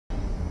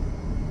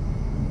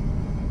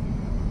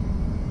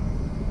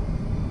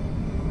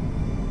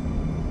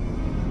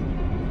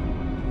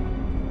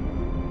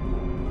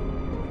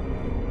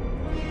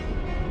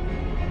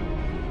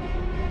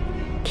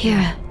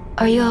Kira,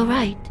 are you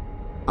alright?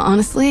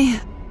 Honestly,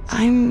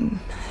 I'm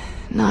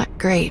not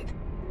great.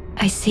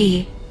 I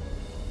see.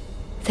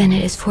 Then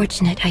it is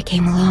fortunate I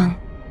came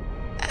along.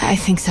 I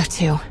think so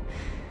too.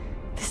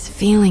 This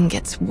feeling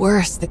gets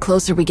worse the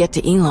closer we get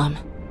to Elom.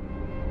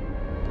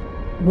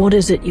 What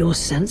is it you're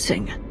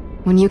sensing?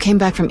 When you came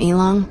back from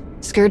Elom,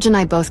 Scourge and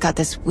I both got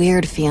this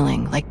weird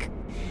feeling, like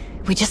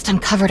we just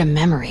uncovered a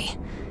memory.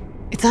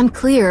 It's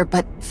unclear,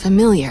 but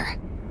familiar.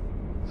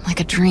 Like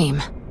a dream.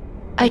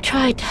 I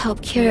tried to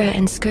help Kira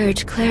and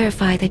Scourge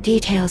clarify the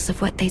details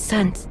of what they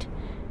sensed,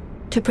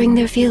 to bring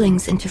their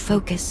feelings into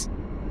focus.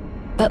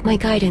 But my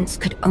guidance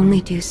could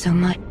only do so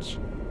much.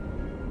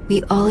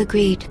 We all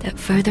agreed that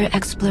further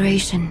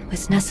exploration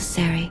was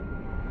necessary.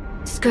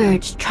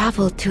 Scourge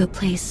traveled to a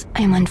place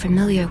I am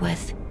unfamiliar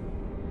with.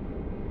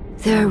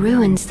 There are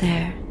ruins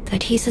there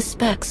that he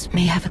suspects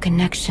may have a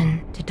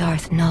connection to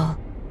Darth Null.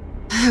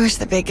 I wish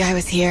the big guy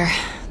was here.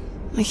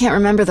 I can't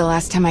remember the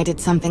last time I did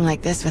something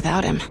like this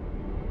without him.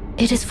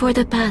 It is for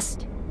the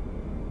best.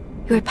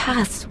 Your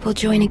paths will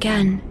join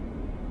again,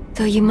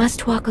 though you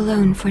must walk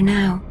alone for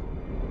now.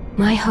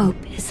 My hope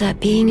is that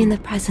being in the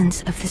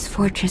presence of this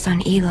fortress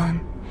on Elom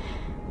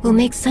will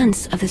make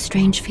sense of the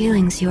strange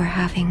feelings you are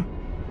having.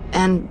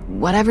 And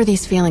whatever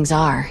these feelings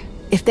are,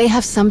 if they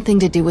have something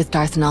to do with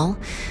Darth Null,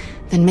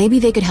 then maybe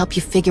they could help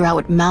you figure out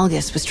what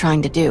Malgus was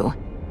trying to do.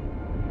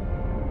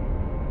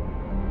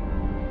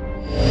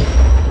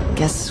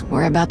 Guess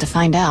we're about to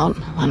find out,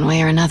 one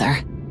way or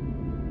another.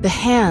 The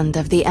hand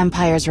of the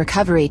Empire's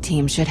recovery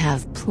team should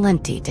have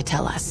plenty to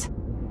tell us.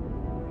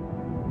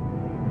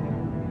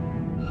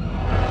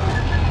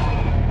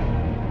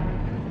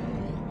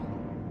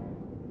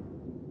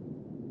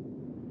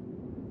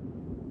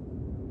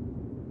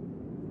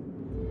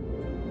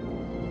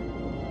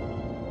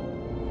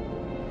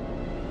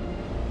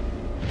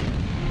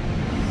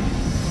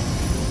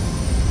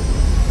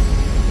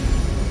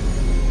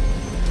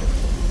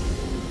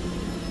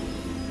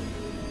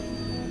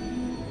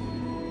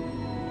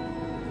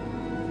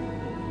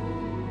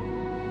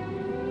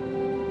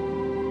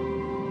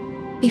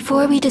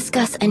 Before we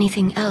discuss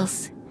anything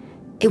else,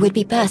 it would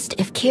be best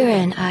if Kira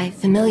and I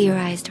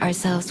familiarized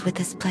ourselves with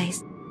this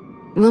place.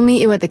 We'll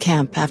meet you at the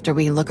camp after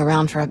we look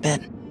around for a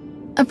bit.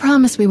 I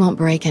promise we won't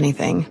break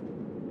anything.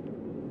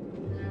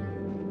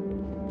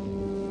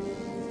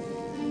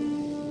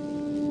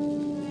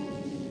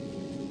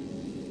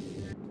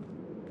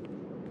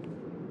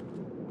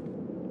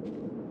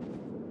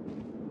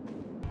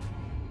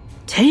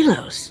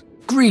 Talos?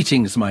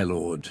 Greetings, my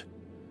lord.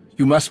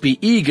 You must be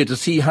eager to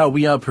see how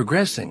we are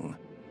progressing.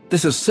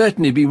 This has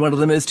certainly been one of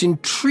the most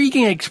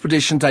intriguing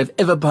expeditions I've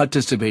ever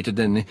participated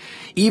in,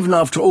 even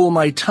after all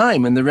my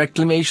time in the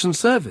Reclamation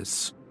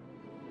Service.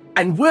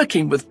 And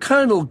working with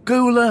Colonel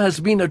Gola has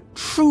been a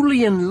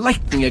truly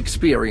enlightening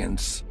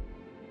experience.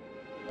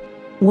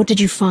 What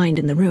did you find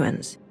in the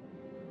ruins?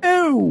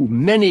 Oh,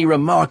 many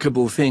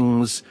remarkable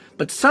things,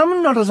 but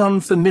some not as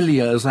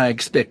unfamiliar as I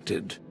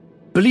expected.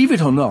 Believe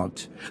it or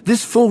not,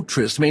 this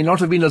fortress may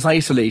not have been as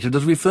isolated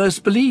as we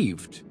first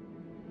believed.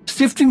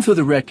 Sifting through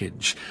the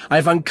wreckage,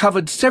 I've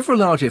uncovered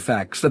several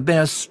artifacts that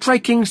bear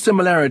striking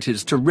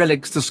similarities to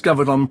relics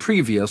discovered on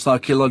previous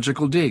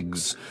archaeological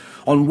digs,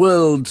 on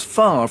worlds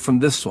far from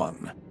this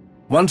one.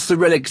 Once the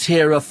relics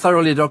here are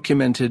thoroughly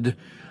documented,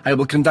 I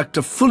will conduct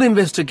a full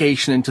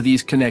investigation into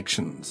these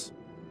connections.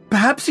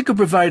 Perhaps you could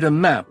provide a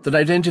map that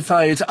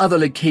identifies other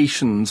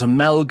locations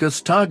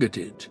Malgus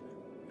targeted.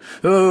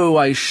 Oh,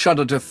 I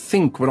shudder to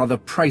think what other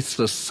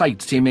priceless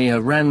sites he may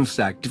have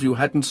ransacked if you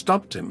hadn't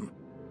stopped him.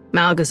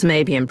 Malgus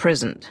may be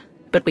imprisoned,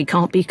 but we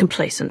can't be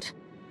complacent.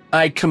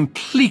 I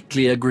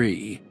completely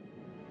agree.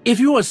 If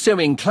you are so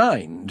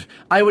inclined,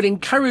 I would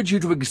encourage you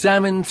to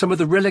examine some of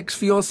the relics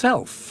for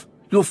yourself.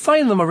 You'll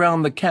find them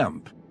around the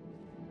camp.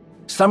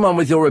 Someone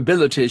with your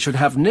ability should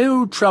have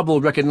no trouble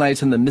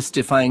recognizing the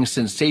mystifying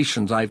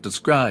sensations I've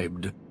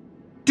described.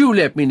 Do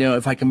let me know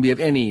if I can be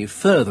of any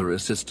further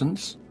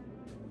assistance.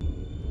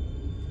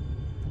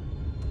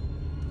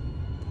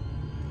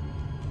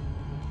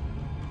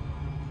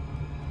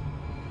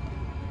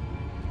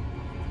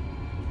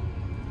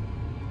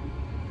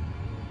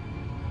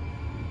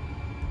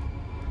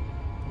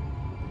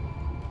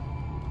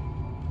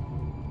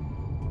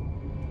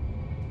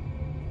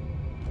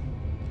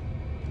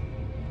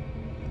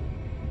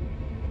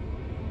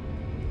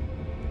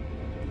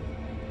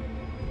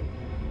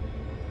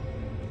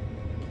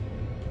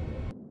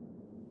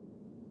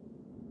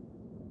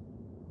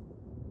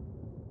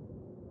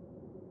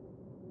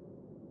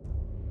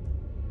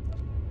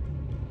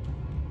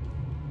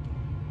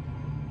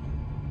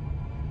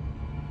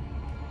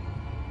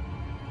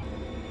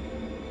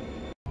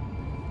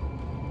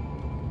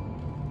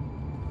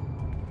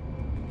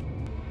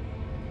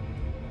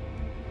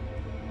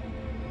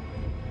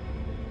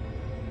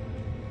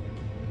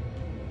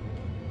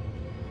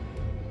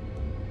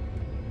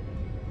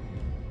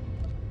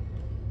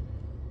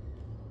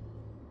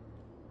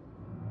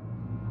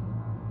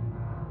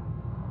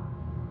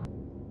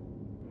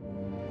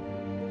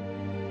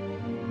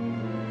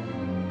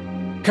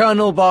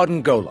 Colonel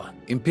Barden Gola,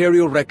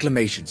 Imperial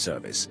Reclamation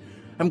Service.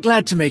 I'm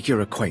glad to make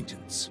your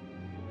acquaintance.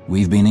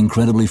 We've been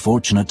incredibly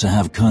fortunate to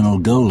have Colonel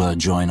Gola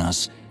join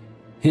us.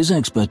 His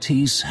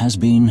expertise has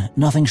been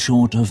nothing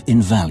short of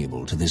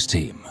invaluable to this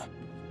team.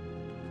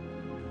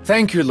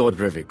 Thank you, Lord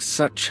Rivik.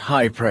 Such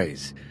high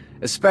praise,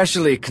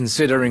 especially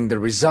considering the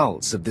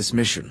results of this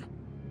mission.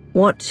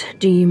 What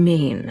do you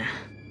mean?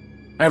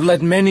 I've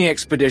led many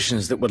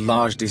expeditions that were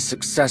largely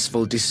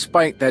successful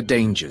despite their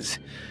dangers,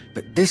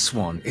 but this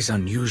one is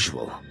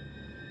unusual.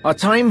 Our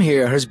time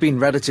here has been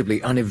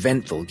relatively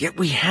uneventful, yet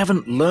we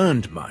haven't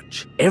learned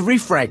much. Every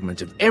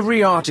fragment of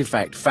every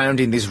artifact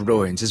found in these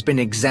ruins has been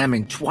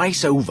examined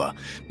twice over,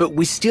 but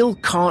we still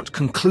can't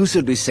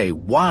conclusively say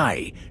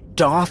why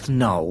Darth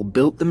Null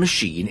built the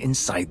machine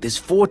inside this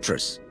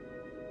fortress.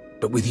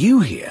 But with you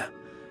here,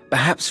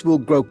 perhaps we'll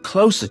grow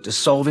closer to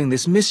solving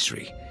this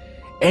mystery.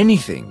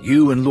 Anything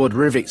you and Lord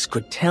Rivik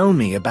could tell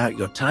me about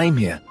your time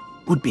here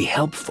would be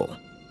helpful.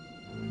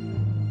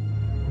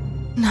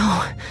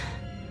 No,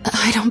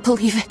 I don't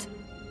believe it.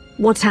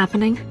 What's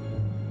happening?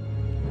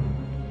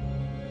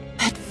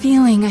 That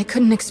feeling I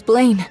couldn't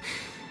explain.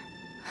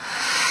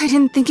 I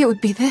didn't think it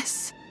would be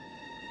this.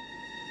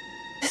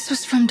 This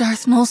was from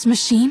Darth Null's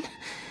machine?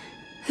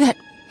 That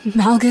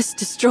Malgus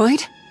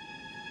destroyed?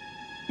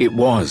 It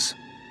was.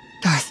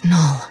 Darth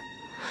Null.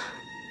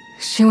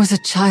 She was a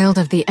child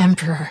of the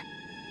Emperor.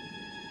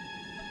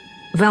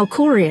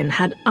 Valkorion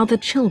had other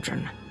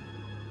children.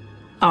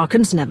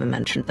 Archon's never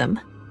mentioned them.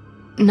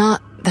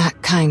 Not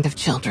that kind of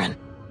children.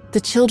 The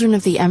children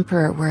of the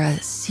Emperor were a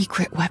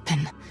secret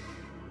weapon.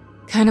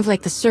 Kind of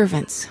like the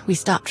servants we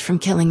stopped from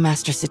killing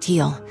Master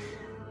Satil.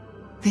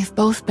 They've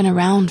both been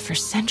around for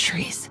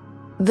centuries.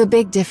 The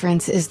big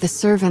difference is the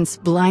servants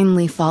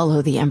blindly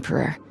follow the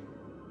Emperor.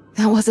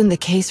 That wasn't the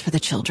case for the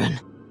children.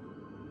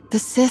 The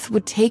Sith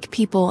would take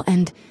people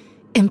and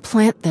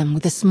implant them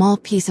with a small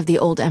piece of the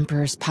old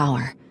Emperor's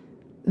power.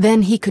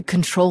 Then he could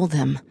control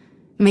them,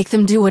 make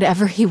them do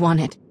whatever he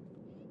wanted.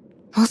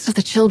 Most of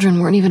the children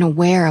weren't even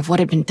aware of what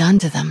had been done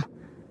to them.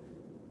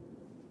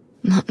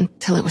 Not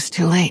until it was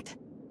too late.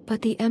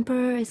 But the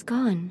Emperor is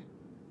gone.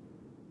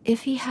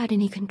 If he had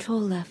any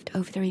control left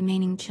over the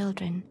remaining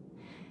children,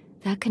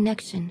 that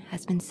connection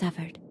has been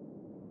severed.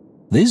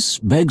 This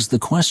begs the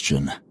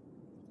question.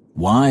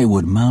 Why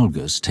would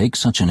Malgus take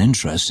such an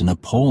interest in a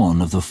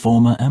pawn of the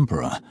former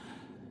Emperor?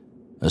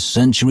 A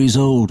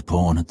centuries-old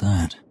pawn at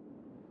that.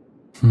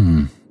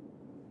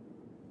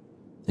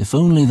 If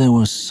only there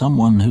was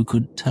someone who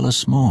could tell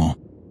us more.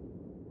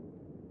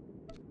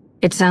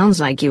 It sounds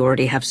like you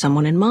already have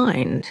someone in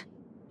mind.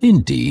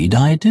 Indeed,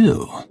 I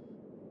do.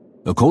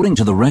 According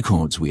to the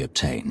records we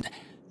obtained,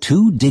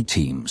 2 dig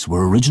teams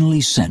were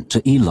originally sent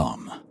to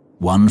Elom,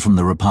 one from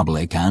the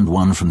Republic and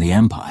one from the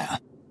Empire.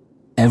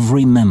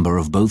 Every member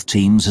of both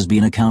teams has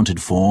been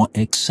accounted for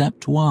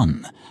except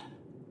one,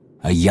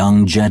 a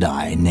young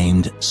Jedi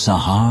named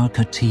Sahar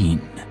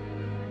Katin.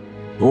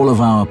 All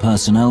of our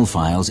personnel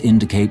files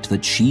indicate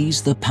that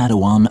she's the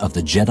Padawan of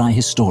the Jedi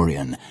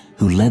historian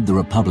who led the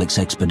Republic's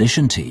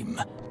expedition team,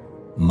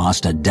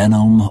 Master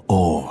Denom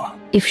Orr.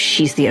 If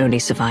she's the only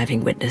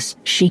surviving witness,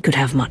 she could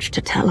have much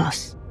to tell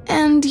us.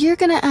 And you're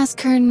gonna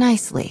ask her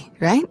nicely,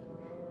 right?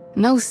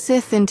 No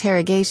Sith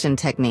interrogation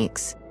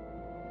techniques.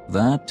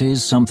 That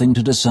is something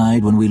to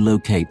decide when we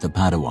locate the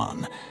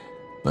Padawan,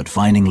 but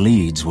finding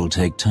leads will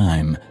take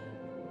time.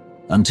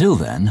 Until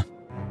then,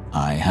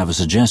 I have a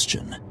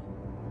suggestion.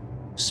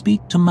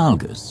 Speak to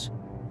Malgus.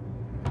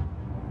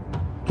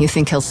 You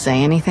think he'll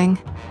say anything?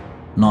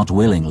 Not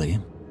willingly,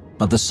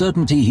 but the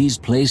certainty he's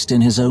placed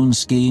in his own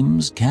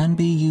schemes can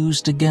be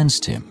used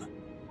against him.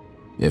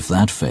 If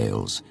that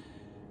fails,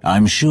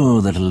 I'm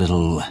sure that a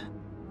little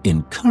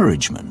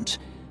encouragement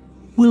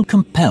will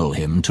compel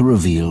him to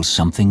reveal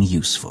something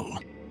useful.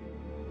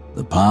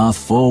 The path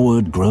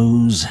forward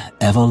grows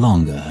ever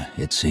longer,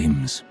 it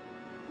seems.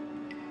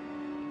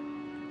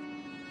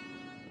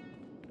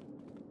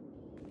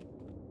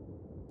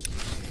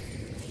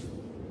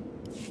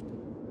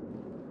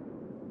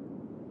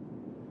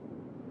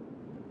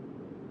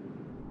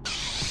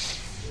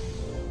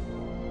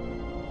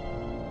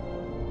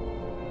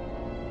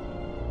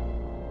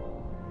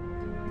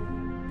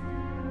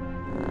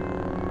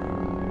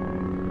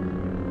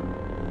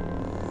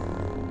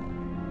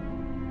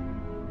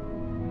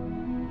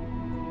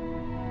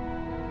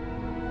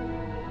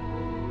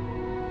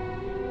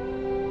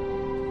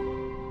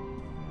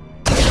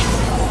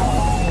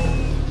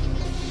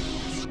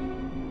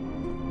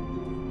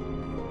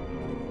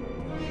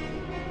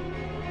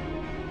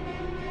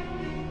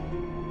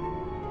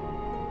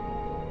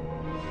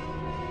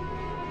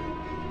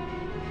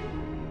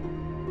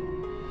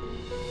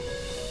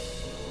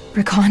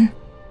 Rakan?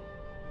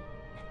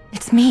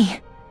 It's me.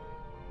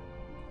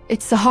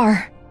 It's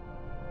Sahar.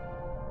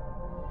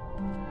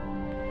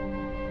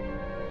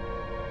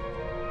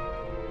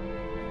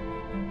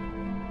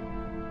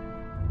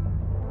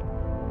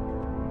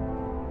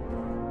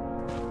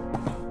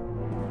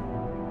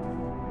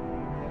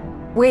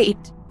 Wait.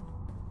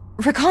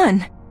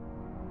 Rakan.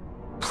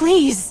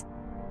 Please.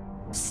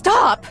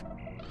 Stop.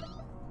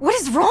 What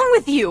is wrong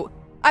with you?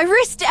 I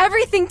risked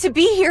everything to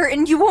be here,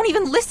 and you won't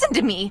even listen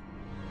to me.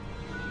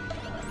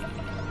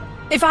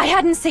 If I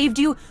hadn't saved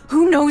you,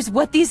 who knows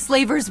what these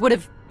slavers would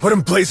have... What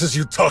in blazes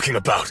you talking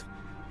about?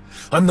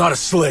 I'm not a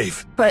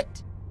slave. But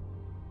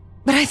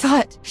I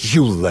thought...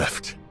 You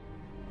left.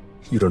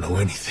 You don't know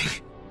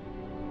anything.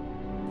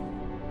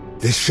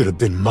 This should have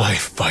been my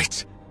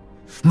fight.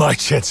 My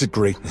chance at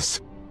greatness.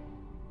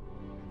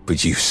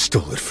 But you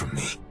stole it from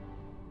me.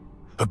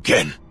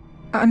 Again.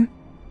 I'm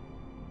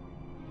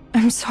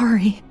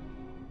sorry.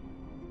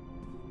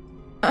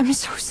 I'm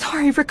so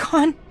sorry,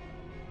 Rakan.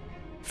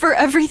 For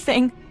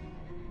everything.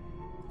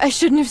 I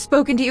shouldn't have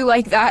spoken to you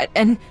like that,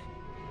 and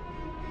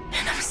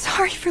I'm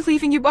sorry for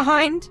leaving you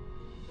behind.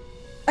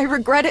 I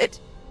regret it.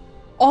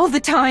 All the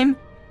time.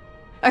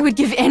 I would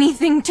give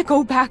anything to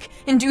go back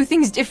and do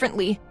things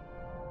differently.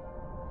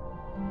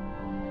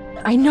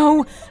 I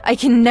know I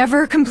can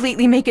never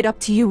completely make it up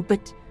to you,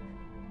 but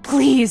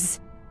please,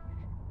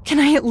 can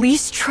I at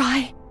least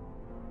try?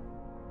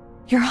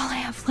 You're all I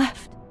have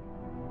left.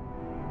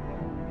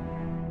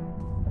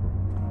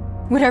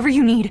 Whatever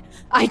you need,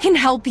 I can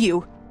help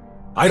you.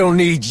 I don't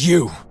need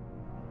you.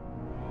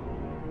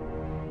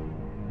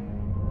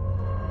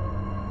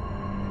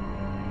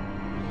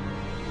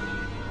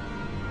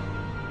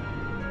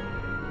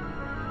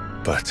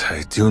 But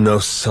I do know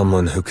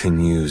someone who can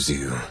use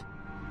you.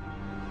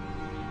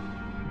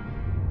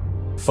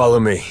 Follow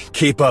me.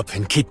 Keep up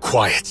and keep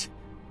quiet,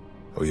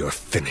 or you're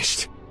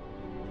finished.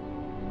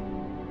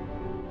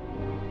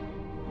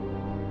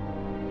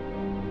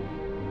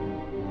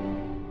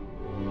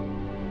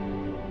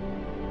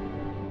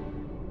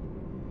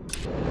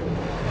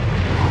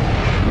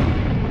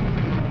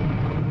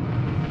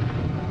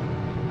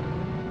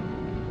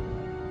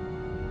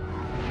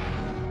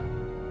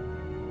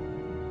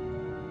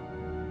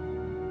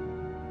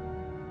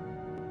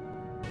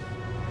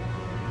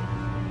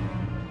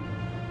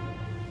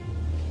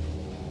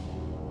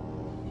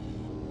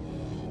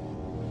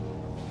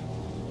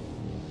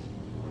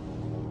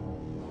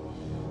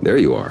 There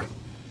you are.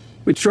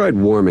 We tried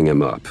warming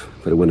him up,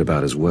 but it went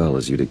about as well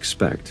as you'd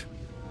expect.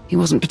 He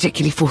wasn't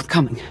particularly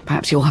forthcoming.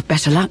 Perhaps you'll have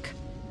better luck.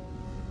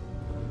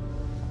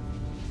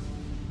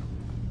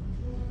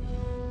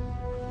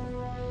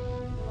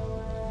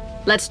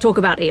 Let's talk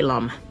about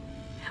Elom.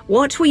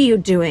 What were you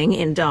doing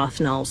in Darth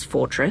Nul's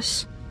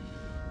fortress?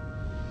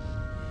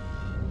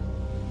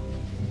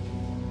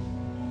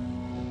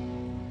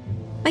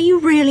 Are you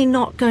really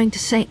not going to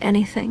say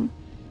anything?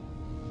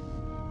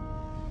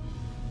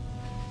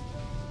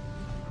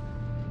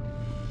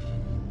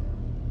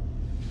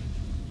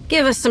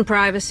 Give us some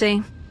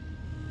privacy.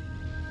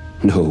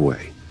 No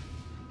way.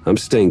 I'm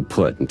staying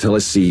put until I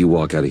see you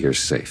walk out of here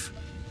safe.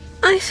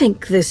 I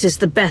think this is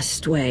the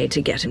best way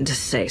to get him to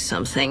say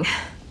something.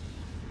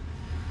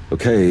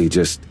 Okay,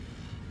 just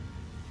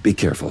be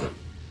careful,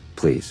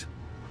 please.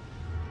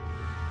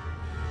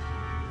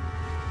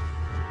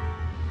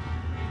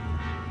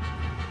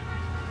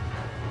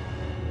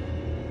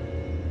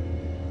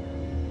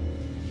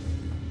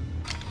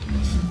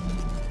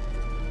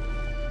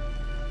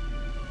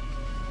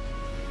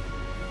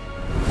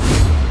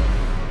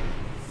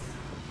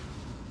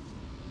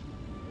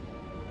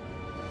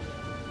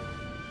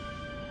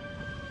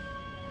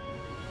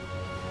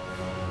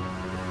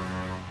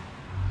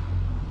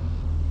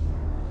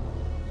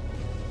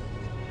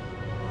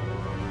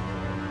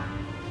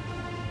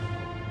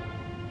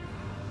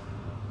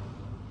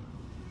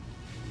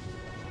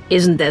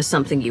 Isn't there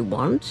something you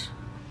want?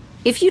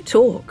 If you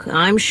talk,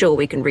 I'm sure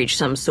we can reach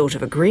some sort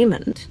of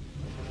agreement.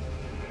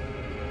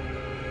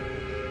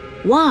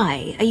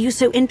 Why are you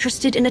so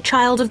interested in a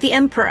child of the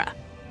Emperor?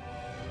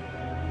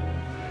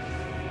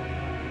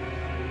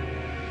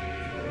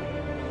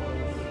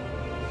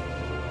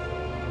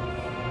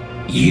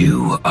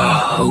 You are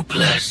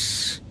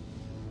hopeless.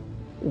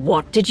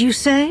 What did you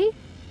say?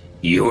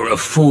 You're a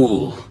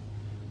fool.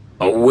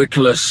 A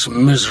witless,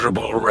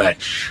 miserable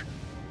wretch.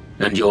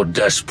 And your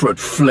desperate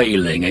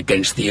flailing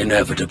against the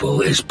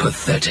inevitable is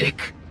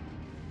pathetic.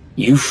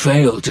 You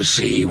failed to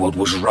see what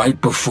was right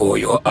before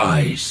your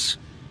eyes.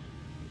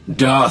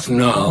 Darth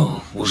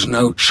Nul was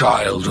no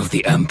child of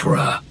the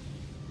Emperor.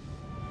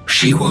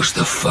 She was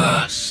the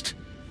first.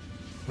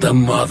 The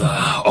mother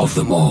of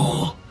them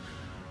all.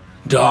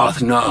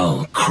 Darth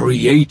Nul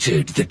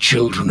created the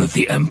children of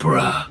the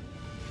Emperor.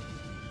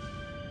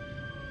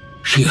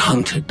 She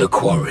hunted the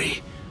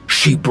quarry.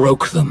 She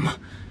broke them,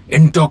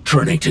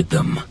 indoctrinated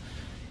them.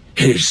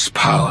 His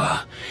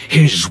power,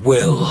 his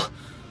will,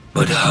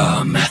 but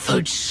her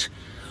methods,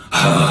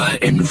 her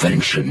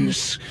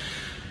inventions,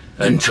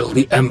 until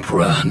the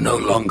Emperor no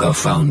longer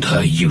found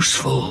her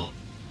useful.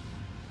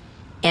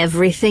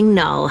 Everything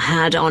Nul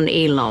had on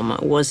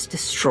Elom was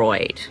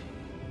destroyed.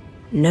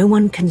 No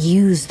one can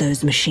use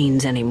those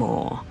machines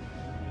anymore.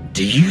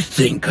 Do you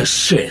think a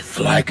Sith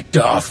like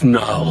Darth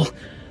Nul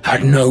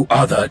had no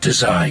other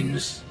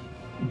designs?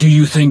 Do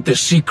you think the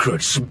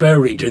secrets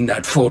buried in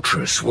that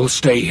fortress will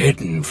stay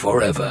hidden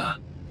forever?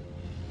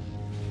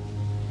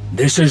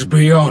 This is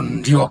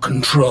beyond your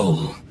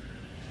control.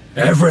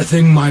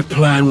 Everything my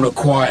plan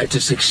required to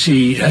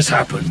succeed has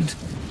happened.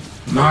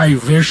 My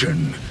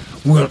vision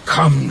will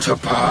come to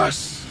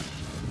pass.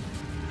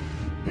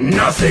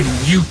 Nothing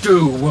you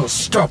do will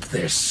stop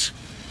this.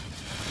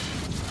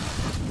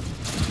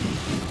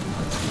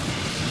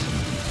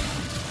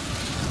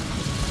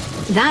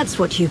 That's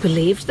what you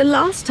believed the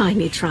last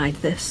time you tried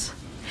this.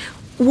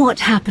 What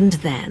happened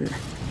then?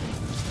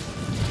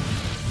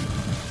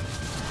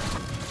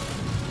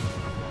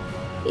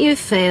 You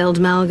failed,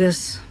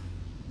 Malgus.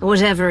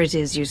 Whatever it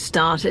is you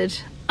started,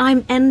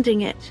 I'm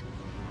ending it.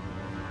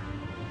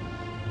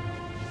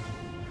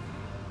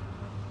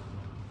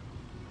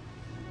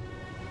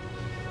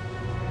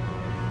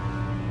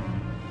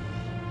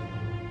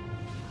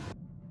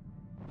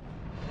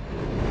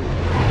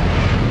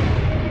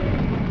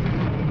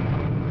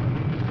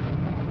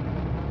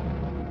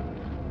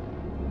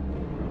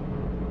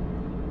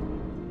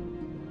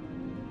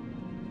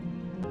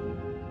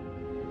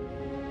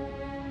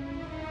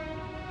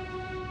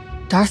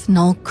 Darth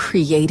Nul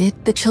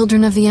created the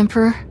children of the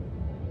Emperor?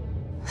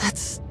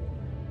 That's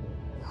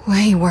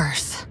way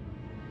worse.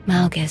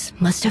 Malgus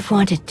must have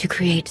wanted to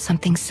create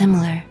something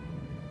similar.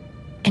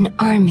 An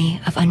army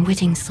of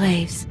unwitting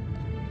slaves.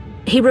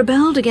 He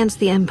rebelled against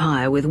the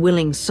Empire with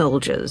willing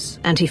soldiers,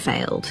 and he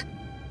failed.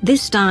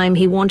 This time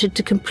he wanted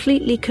to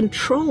completely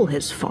control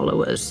his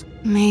followers.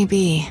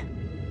 Maybe.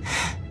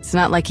 It's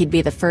not like he'd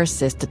be the first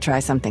Sith to try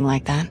something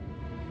like that.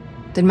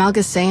 Did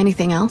Malgus say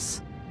anything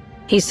else?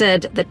 He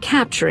said that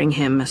capturing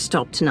him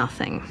stopped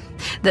nothing.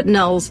 That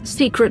Null's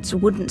secrets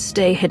wouldn't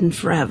stay hidden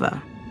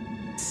forever.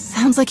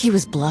 Sounds like he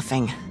was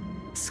bluffing.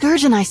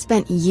 Scourge and I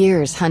spent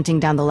years hunting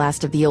down the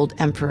last of the old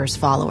Emperor's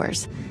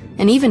followers,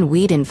 and even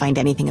we didn't find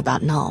anything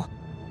about Null.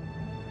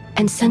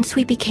 And since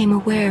we became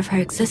aware of her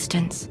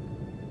existence,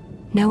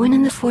 no one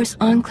in the Force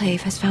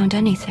Enclave has found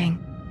anything.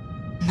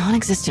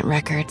 Non-existent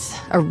records,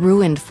 a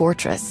ruined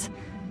fortress.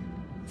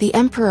 The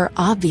Emperor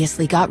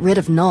obviously got rid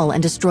of Null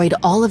and destroyed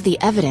all of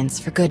the evidence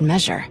for good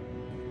measure.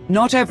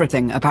 Not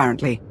everything,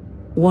 apparently.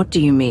 What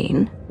do you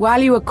mean? While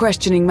you were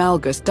questioning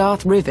Malgus,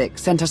 Darth Rivik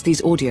sent us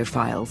these audio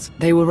files.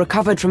 They were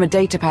recovered from a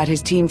datapad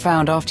his team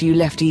found after you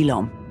left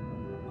Elom.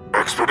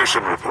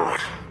 Expedition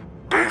report.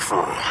 Day 4.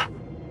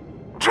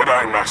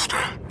 Jedi Master,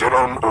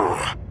 Theron,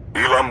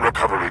 Elom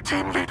Recovery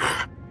Team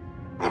Leader.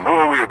 The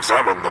more we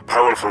examine the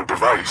powerful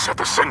device at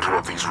the center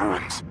of these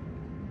ruins,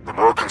 the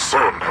more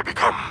concerned I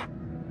become.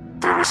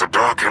 There is a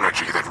dark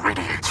energy that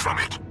radiates from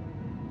it.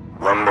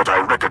 One that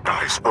I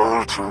recognize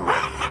all too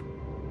well.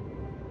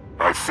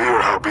 I fear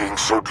how being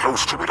so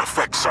close to it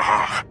affects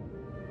Sahar.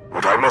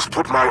 But I must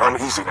put my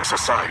uneasiness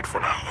aside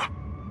for now.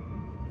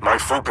 My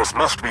focus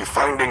must be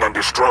finding and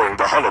destroying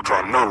the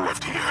holocron Null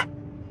left here.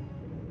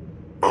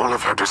 All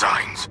of her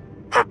designs,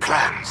 her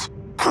plans,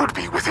 could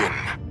be within.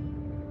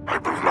 I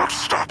will not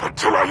stop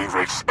until I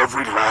erase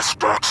every last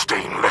dark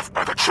stain left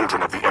by the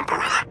children of the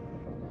Emperor.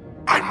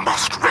 I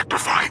must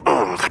rectify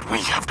all that we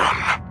have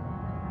done.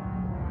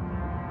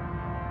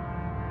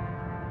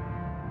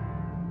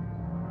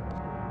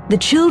 The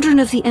children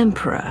of the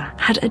Emperor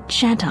had a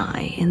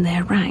Jedi in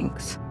their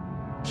ranks.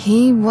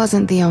 He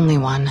wasn't the only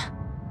one.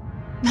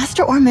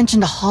 Master Orr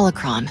mentioned a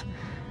holocron.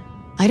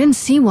 I didn't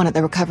see one at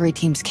the recovery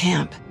team's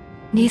camp.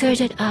 Neither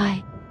did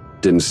I.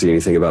 Didn't see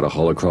anything about a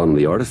holocron on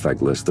the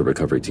artifact list the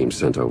recovery team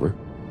sent over.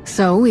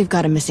 So we've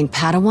got a missing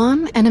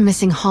Padawan and a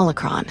missing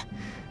holocron.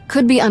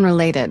 Could be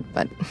unrelated,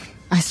 but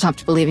I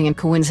stopped believing in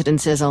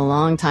coincidences a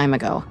long time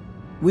ago.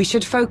 We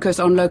should focus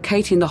on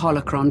locating the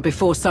holocron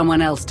before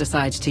someone else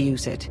decides to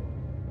use it.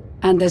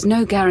 And there's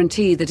no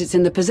guarantee that it's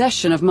in the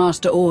possession of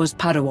Master Orr's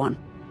Padawan.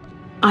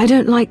 I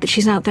don't like that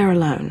she's out there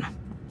alone.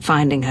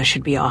 Finding her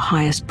should be our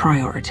highest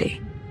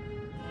priority.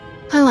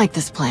 I like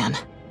this plan.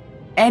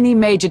 Any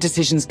major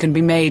decisions can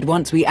be made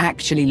once we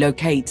actually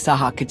locate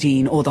Sahar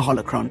Katin or the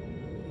holocron.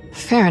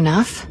 Fair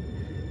enough.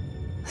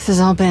 This has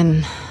all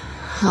been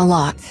a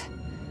lot.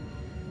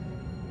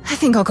 I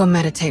think I'll go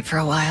meditate for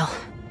a while.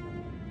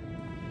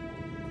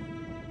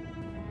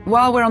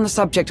 While we're on the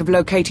subject of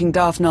locating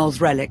Darth Null's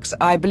relics,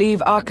 I believe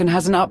Arkan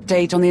has an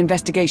update on the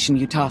investigation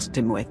you tasked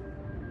him with.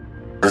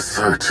 The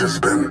search has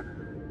been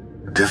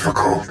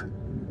difficult.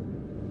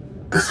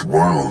 This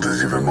world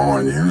is even more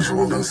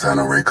unusual than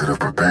Santa Ray could have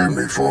prepared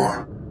me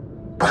for.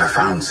 But I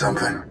found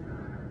something.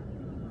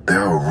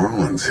 There are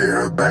ruins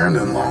here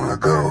abandoned long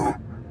ago.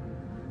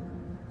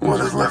 What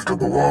is left of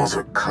the walls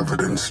are covered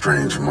in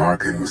strange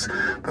markings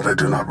that I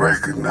do not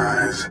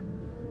recognize.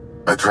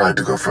 I tried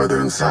to go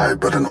further inside,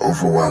 but an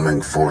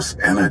overwhelming force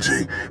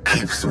energy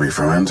keeps me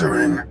from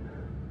entering.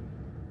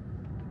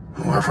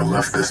 Whoever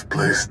left this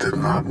place did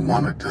not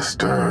want it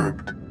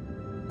disturbed.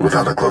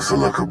 Without a closer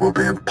look, it will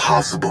be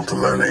impossible to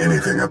learn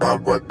anything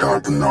about what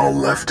Darth Null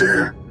left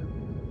here.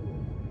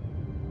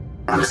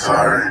 I'm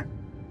sorry.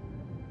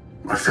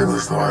 I feel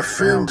as though I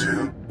failed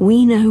you.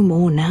 We know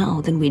more now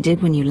than we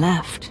did when you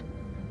left.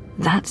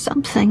 That's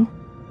something.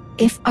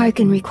 If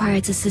Arkan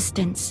requires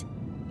assistance,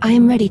 I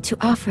am ready to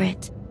offer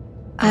it.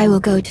 I will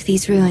go to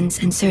these ruins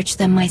and search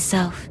them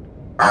myself.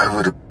 I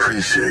would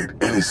appreciate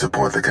any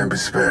support that can be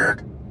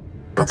spared.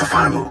 But the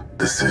final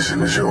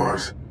decision is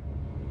yours.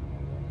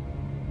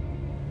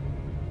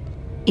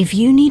 If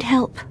you need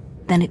help,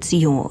 then it's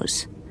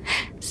yours.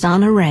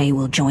 Sana Ray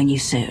will join you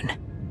soon.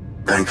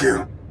 Thank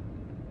you.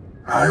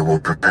 I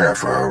will prepare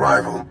for her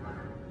arrival,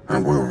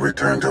 and we'll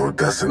return to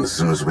Odessa as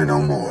soon as we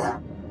know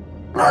more.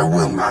 I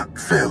will not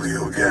fail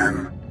you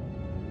again.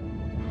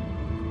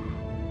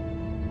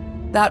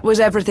 That was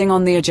everything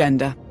on the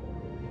agenda.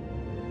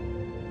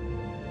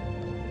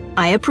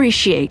 I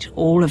appreciate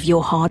all of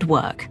your hard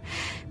work,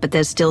 but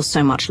there's still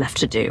so much left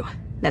to do.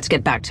 Let's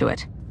get back to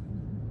it.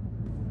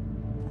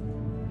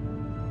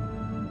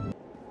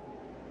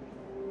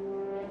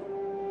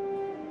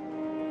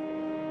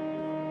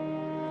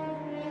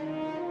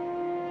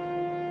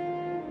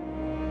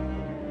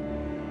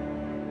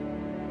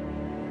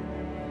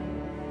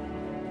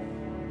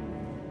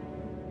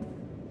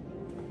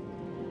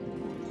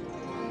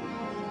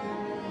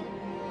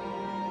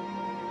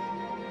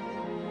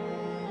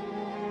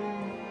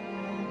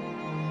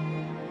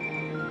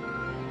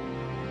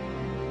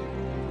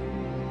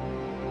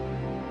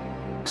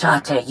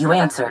 Jate, you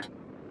answered.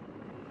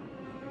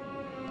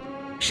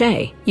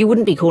 Shay, you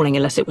wouldn't be calling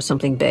unless it was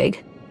something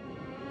big.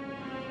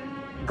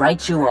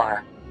 Right you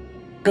are.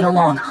 Been a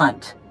long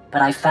hunt,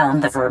 but I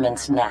found the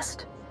vermin's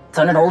nest. It's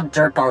on an old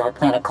dirtball of a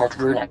planet called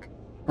Runic.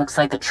 Looks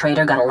like the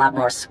traitor got a lot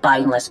more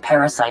spineless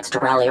parasites to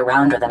rally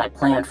around her than I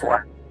planned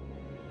for.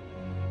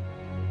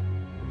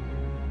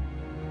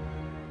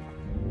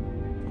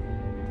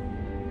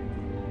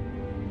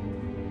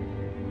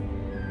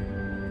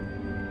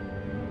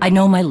 I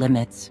know my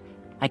limits.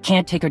 I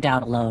can't take her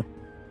down alone.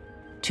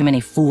 Too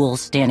many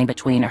fools standing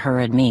between her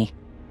and me.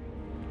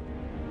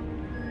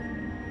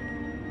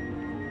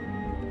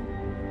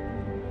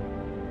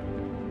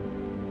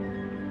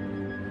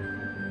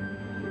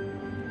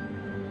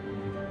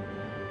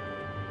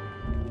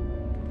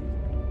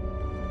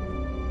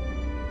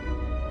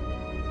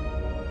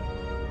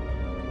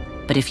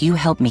 But if you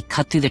help me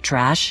cut through the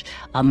trash,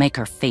 I'll make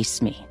her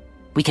face me.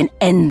 We can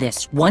end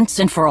this once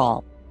and for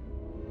all.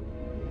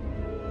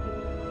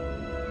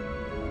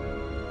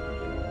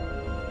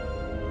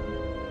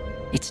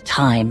 It's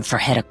time for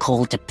Hedda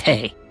Cole to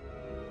pay.